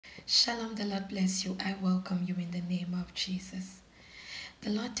Shalom, the Lord bless you. I welcome you in the name of Jesus. The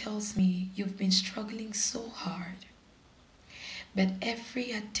Lord tells me you've been struggling so hard, but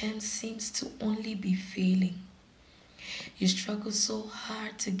every attempt seems to only be failing. You struggle so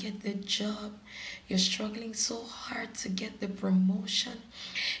hard to get the job. You're struggling so hard to get the promotion.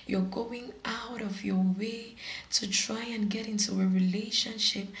 You're going out of your way to try and get into a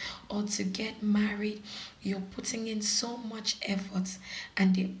relationship or to get married. You're putting in so much effort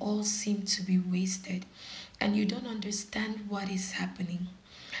and they all seem to be wasted. And you don't understand what is happening.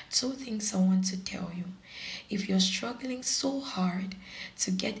 Two things I want to tell you. If you're struggling so hard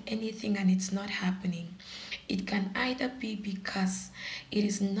to get anything and it's not happening, it can either be because it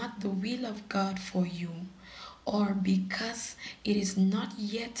is not the will of God for you, or because it is not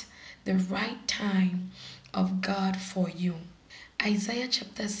yet the right time of God for you. Isaiah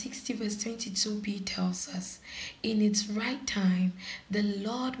chapter 60 verse 22b tells us, in its right time, the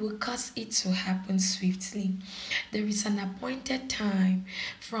Lord will cause it to happen swiftly. There is an appointed time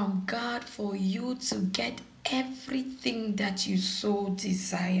from God for you to get everything that you so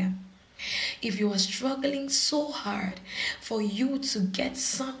desire. If you are struggling so hard for you to get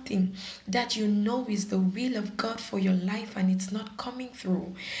something that you know is the will of God for your life and it's not coming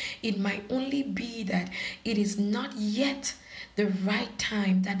through, it might only be that it is not yet the right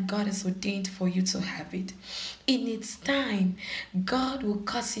time that God has ordained for you to have it. In its time, God will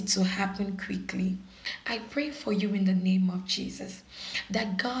cause it to happen quickly. I pray for you in the name of Jesus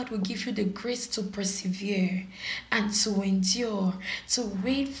that God will give you the grace to persevere and to endure, to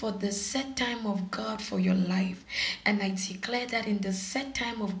wait for the set time of God for your life. And I declare that in the set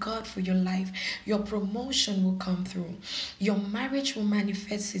time of God for your life, your promotion will come through. Your marriage will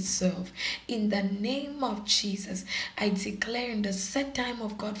manifest itself. In the name of Jesus, I declare in the set time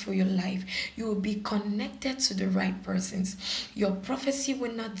of God for your life, you will be connected to the right persons. Your prophecy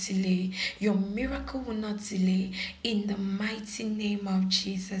will not delay. Your miracle will not delay. In the mighty name of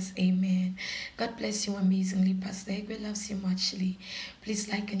Jesus, amen. God bless you amazingly. Pastor Egwe loves you muchly. Please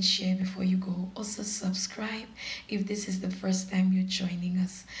like and share before you go. Also subscribe if this is the first time you're joining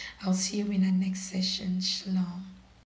us. I'll see you in our next session. Shalom.